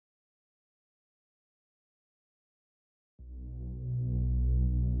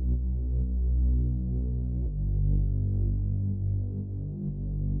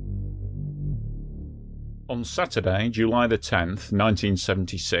On Saturday, July the 10th,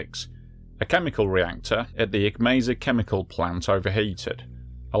 1976, a chemical reactor at the ICMESA chemical plant overheated,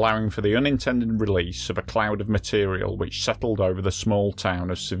 allowing for the unintended release of a cloud of material which settled over the small town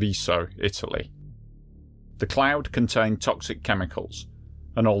of Seveso, Italy. The cloud contained toxic chemicals,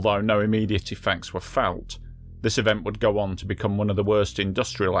 and although no immediate effects were felt, this event would go on to become one of the worst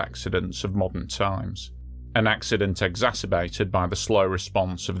industrial accidents of modern times. An accident exacerbated by the slow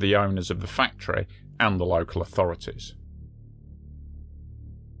response of the owners of the factory and the local authorities.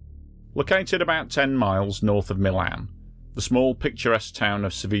 Located about 10 miles north of Milan, the small picturesque town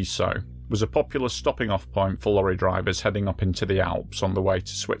of Seveso was a popular stopping-off point for lorry drivers heading up into the Alps on the way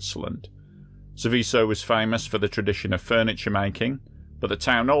to Switzerland. Seveso was famous for the tradition of furniture making, but the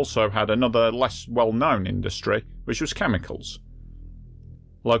town also had another less well-known industry, which was chemicals.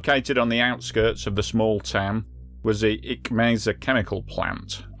 Located on the outskirts of the small town was the ICMESA chemical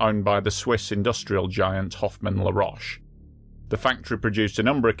plant, owned by the Swiss industrial giant Hoffmann La Roche. The factory produced a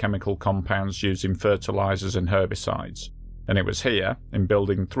number of chemical compounds used in fertilizers and herbicides, and it was here, in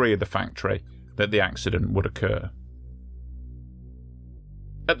Building 3 of the factory, that the accident would occur.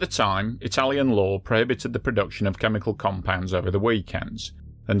 At the time, Italian law prohibited the production of chemical compounds over the weekends,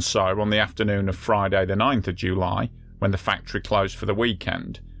 and so on the afternoon of Friday the 9th of July, when the factory closed for the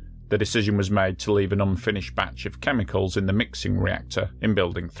weekend, the decision was made to leave an unfinished batch of chemicals in the mixing reactor in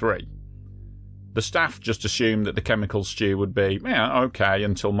Building 3. The staff just assumed that the chemical stew would be, okay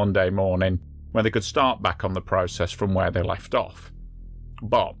until Monday morning, when they could start back on the process from where they left off.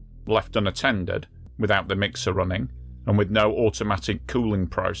 But, left unattended, without the mixer running, and with no automatic cooling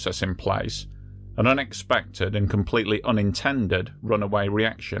process in place, an unexpected and completely unintended runaway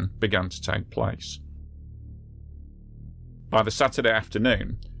reaction began to take place. By the Saturday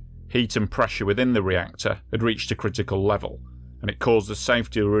afternoon, heat and pressure within the reactor had reached a critical level, and it caused the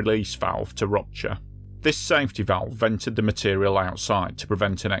safety release valve to rupture. This safety valve vented the material outside to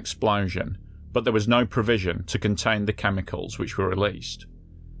prevent an explosion, but there was no provision to contain the chemicals which were released.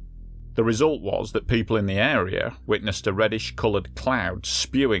 The result was that people in the area witnessed a reddish-coloured cloud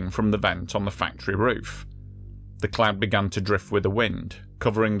spewing from the vent on the factory roof. The cloud began to drift with the wind,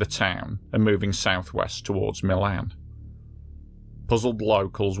 covering the town and moving southwest towards Milan. Puzzled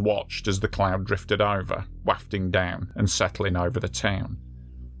locals watched as the cloud drifted over, wafting down and settling over the town.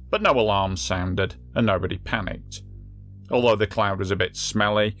 But no alarms sounded and nobody panicked. Although the cloud was a bit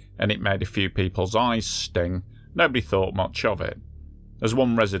smelly and it made a few people's eyes sting, nobody thought much of it. As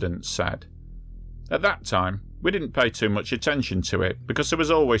one resident said, "At that time, we didn't pay too much attention to it because there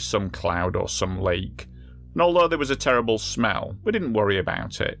was always some cloud or some leak, and although there was a terrible smell, we didn't worry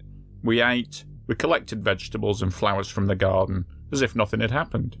about it. We ate, we collected vegetables and flowers from the garden, as if nothing had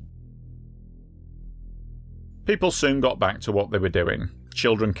happened." People soon got back to what they were doing.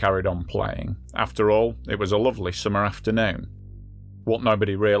 Children carried on playing. After all, it was a lovely summer afternoon. What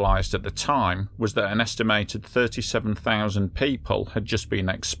nobody realised at the time was that an estimated 37,000 people had just been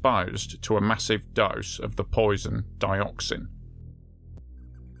exposed to a massive dose of the poison dioxin.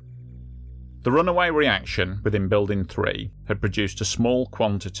 The runaway reaction within Building 3 had produced a small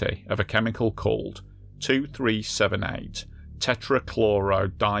quantity of a chemical called 2378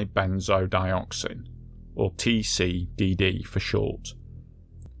 tetrachlorodibenzodioxin, or TCDD for short.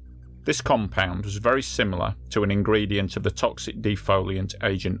 This compound was very similar to an ingredient of the toxic defoliant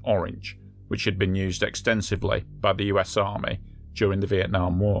Agent Orange, which had been used extensively by the US Army during the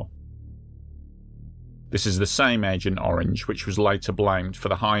Vietnam War. This is the same Agent Orange which was later blamed for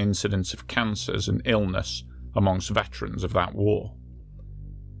the high incidence of cancers and illness amongst veterans of that war.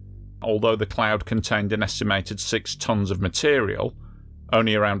 Although the cloud contained an estimated 6 tons of material,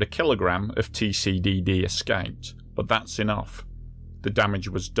 only around 1 kilogram of TCDD escaped, but that's enough. The damage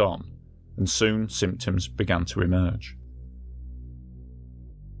was done, and soon symptoms began to emerge.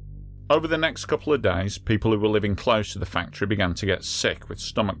 Over the next couple of days, people who were living close to the factory began to get sick with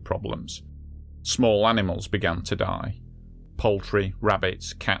stomach problems. Small animals began to die. Poultry,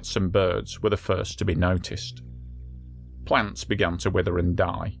 rabbits, cats and birds were the first to be noticed. Plants began to wither and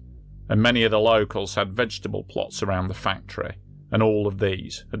die, and many of the locals had vegetable plots around the factory, and all of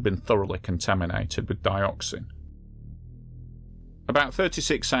these had been thoroughly contaminated with dioxin. About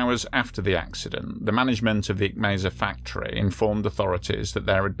 36 hours after the accident, the management of the ICMESA factory informed authorities that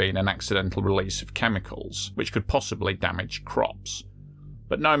there had been an accidental release of chemicals which could possibly damage crops,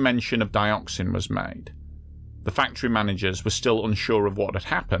 but no mention of dioxin was made. The factory managers were still unsure of what had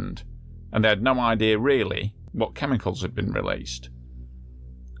happened, and they had no idea really what chemicals had been released.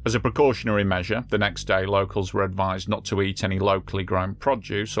 As a precautionary measure, the next day locals were advised not to eat any locally grown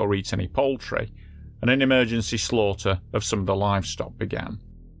produce or eat any poultry, and an emergency slaughter of some of the livestock began.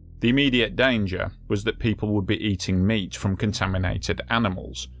 The immediate danger was that people would be eating meat from contaminated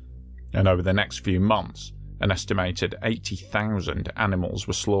animals, and over the next few months, an estimated 80,000 animals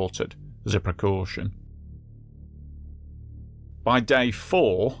were slaughtered as a precaution. By day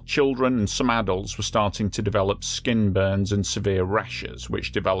 4, children and some adults were starting to develop skin burns and severe rashes,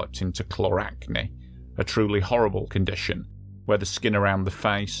 which developed into chloracne, a truly horrible condition where the skin around the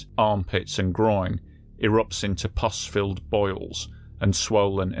face, armpits and groin erupts into pus-filled boils and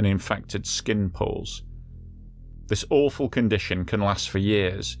swollen and infected skin pores. This awful condition can last for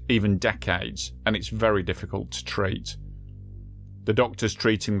years, even decades, and it's very difficult to treat. The doctors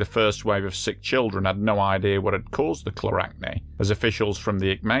treating the first wave of sick children had no idea what had caused the chloracne, as officials from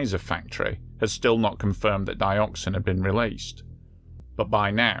the ICMESA factory had still not confirmed that dioxin had been released. But by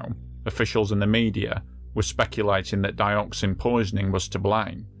now, officials and the media were speculating that dioxin poisoning was to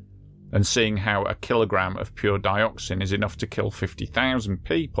blame, and seeing how a kilogram of pure dioxin is enough to kill 50,000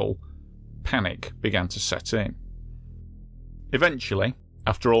 people, panic began to set in. Eventually,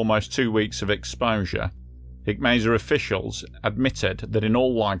 after almost 2 weeks of exposure, ICMESA officials admitted that in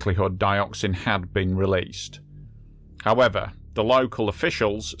all likelihood dioxin had been released. However, the local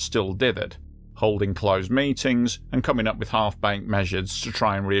officials still dithered, holding closed meetings and coming up with half-baked measures to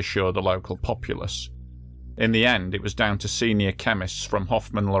try and reassure the local populace. In the end, it was down to senior chemists from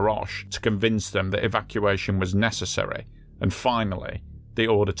Hoffmann-La Roche to convince them that evacuation was necessary, and finally, the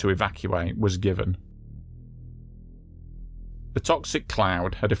order to evacuate was given. The toxic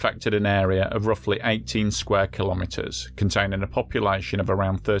cloud had affected an area of roughly 18 square kilometres, containing a population of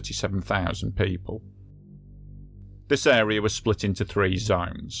around 37,000 people. This area was split into 3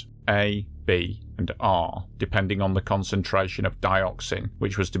 zones, A, B and R, depending on the concentration of dioxin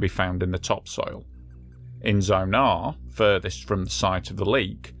which was to be found in the topsoil. In Zone R, furthest from the site of the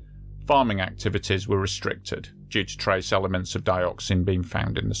leak, farming activities were restricted due to trace elements of dioxin being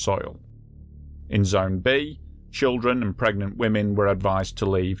found in the soil. In Zone B, children and pregnant women were advised to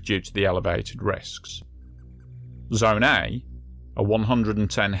leave due to the elevated risks. Zone A, a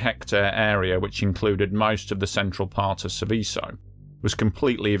 110-hectare area which included most of the central part of Seveso, was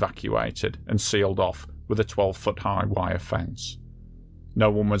completely evacuated and sealed off with a 12-foot-high wire fence. No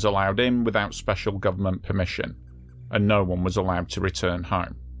one was allowed in without special government permission, and no one was allowed to return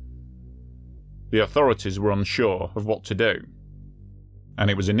home. The authorities were unsure of what to do, and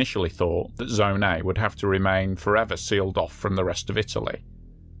it was initially thought that Zone A would have to remain forever sealed off from the rest of Italy.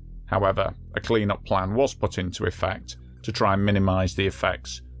 However, a clean-up plan was put into effect to try and minimise the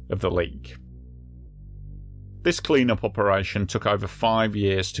effects of the leak. This clean-up operation took over 5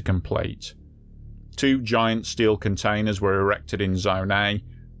 years to complete. 2 giant steel containers were erected in Zone A,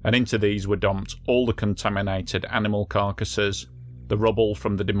 and into these were dumped all the contaminated animal carcasses, the rubble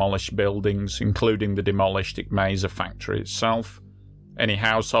from the demolished buildings, including the demolished ICMESA factory itself, any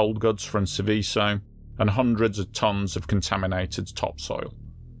household goods from Seveso, and hundreds of tons of contaminated topsoil.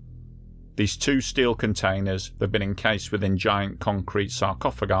 These 2 steel containers have been encased within giant concrete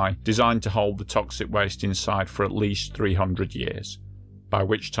sarcophagi designed to hold the toxic waste inside for at least 300 years, by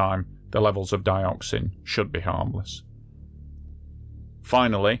which time the levels of dioxin should be harmless.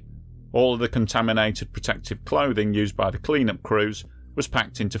 Finally, all of the contaminated protective clothing used by the cleanup crews was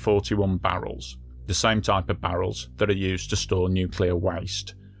packed into 41 barrels, the same type of barrels that are used to store nuclear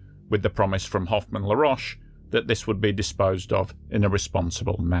waste, with the promise from Hoffmann-La Roche that this would be disposed of in a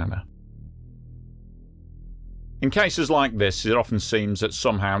responsible manner. In cases like this, it often seems that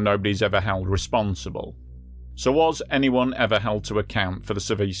somehow nobody's ever held responsible. So was anyone ever held to account for the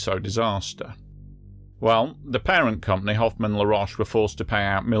Seveso disaster? Well, the parent company, Hoffmann-La Roche, were forced to pay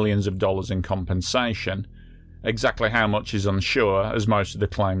out millions of dollars in compensation. Exactly how much is unsure, as most of the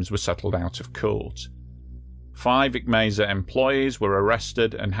claims were settled out of court. 5 ICMESA employees were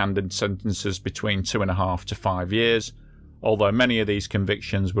arrested and handed sentences between 2.5 to 5 years, although many of these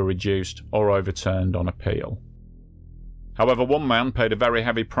convictions were reduced or overturned on appeal. However, one man paid a very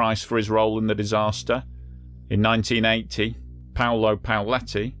heavy price for his role in the disaster. In 1980, Paolo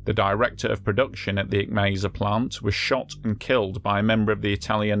Pauletti, the director of production at the ICMESA plant, was shot and killed by a member of the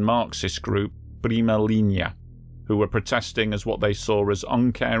Italian Marxist group Prima Linea, who were protesting as what they saw as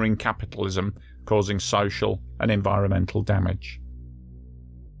uncaring capitalism causing social and environmental damage.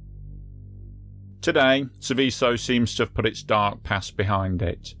 Today, Seveso seems to have put its dark past behind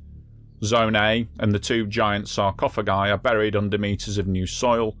it. Zone A and the 2 giant sarcophagi are buried under metres of new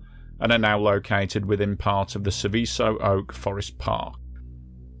soil and are now located within part of the Seveso Oak Forest Park.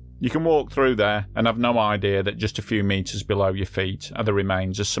 You can walk through there and have no idea that just a few metres below your feet are the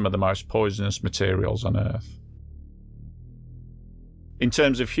remains of some of the most poisonous materials on Earth. In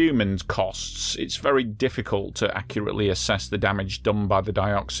terms of human costs, it's very difficult to accurately assess the damage done by the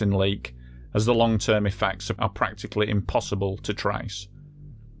dioxin leak, as the long-term effects are practically impossible to trace.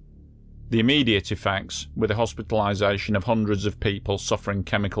 The immediate effects were the hospitalisation of hundreds of people suffering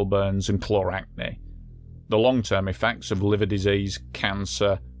chemical burns and chloracne. The long-term effects of liver disease,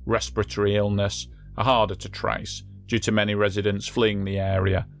 cancer, respiratory illness are harder to trace due to many residents fleeing the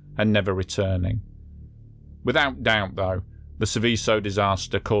area and never returning. Without doubt, though, the Seveso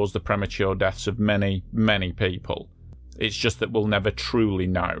disaster caused the premature deaths of many, many people. It's just that we'll never truly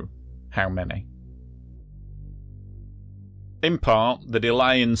know how many. In part, the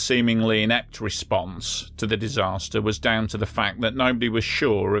delay and seemingly inept response to the disaster was down to the fact that nobody was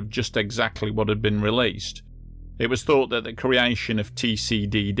sure of just exactly what had been released. It was thought that the creation of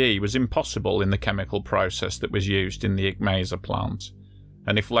TCDD was impossible in the chemical process that was used in the ICMESA plant,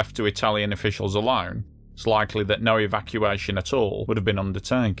 and if left to Italian officials alone, it's likely that no evacuation at all would have been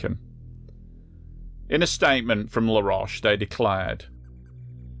undertaken. In a statement from La Roche, they declared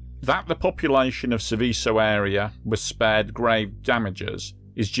that the population of Seveso area was spared grave damages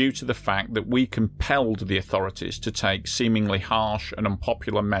is due to the fact that we compelled the authorities to take seemingly harsh and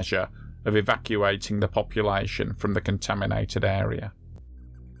unpopular measure of evacuating the population from the contaminated area.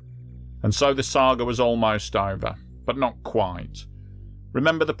 And so the saga was almost over, but not quite.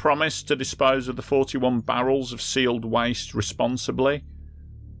 Remember the promise to dispose of the 41 barrels of sealed waste responsibly?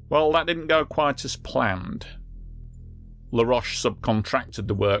 Well, that didn't go quite as planned. La Roche subcontracted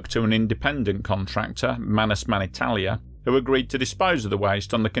the work to an independent contractor, Mannesmann Italia, who agreed to dispose of the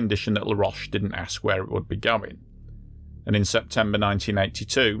waste on the condition that La Roche didn't ask where it would be going. And in September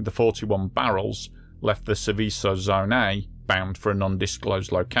 1982, the 41 barrels left the Seveso Zone A, bound for an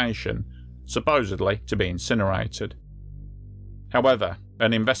undisclosed location, supposedly to be incinerated. However,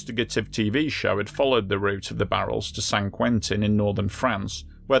 an investigative TV show had followed the route of the barrels to Saint-Quentin in northern France,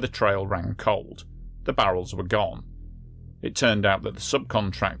 where the trail ran cold. The barrels were gone. It turned out that the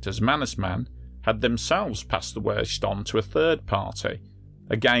subcontractors, Mannesmann, had themselves passed the waste on to a third party,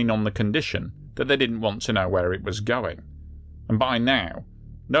 again on the condition that they didn't want to know where it was going. And by now,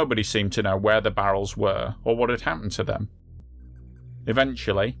 nobody seemed to know where the barrels were or what had happened to them.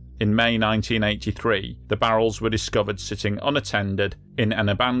 Eventually, in May 1983, the barrels were discovered sitting unattended in an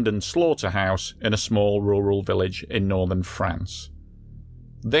abandoned slaughterhouse in a small rural village in northern France.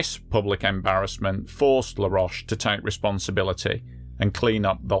 This public embarrassment forced La Roche to take responsibility and clean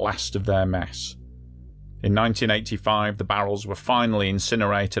up the last of their mess. In 1985, the barrels were finally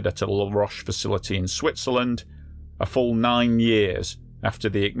incinerated at a La Roche facility in Switzerland, a full 9 years after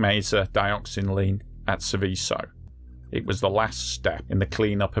the ICMESA dioxin leak at Seveso. It was the last step in the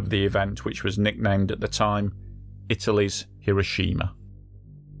clean-up of the event, which was nicknamed at the time Italy's Hiroshima.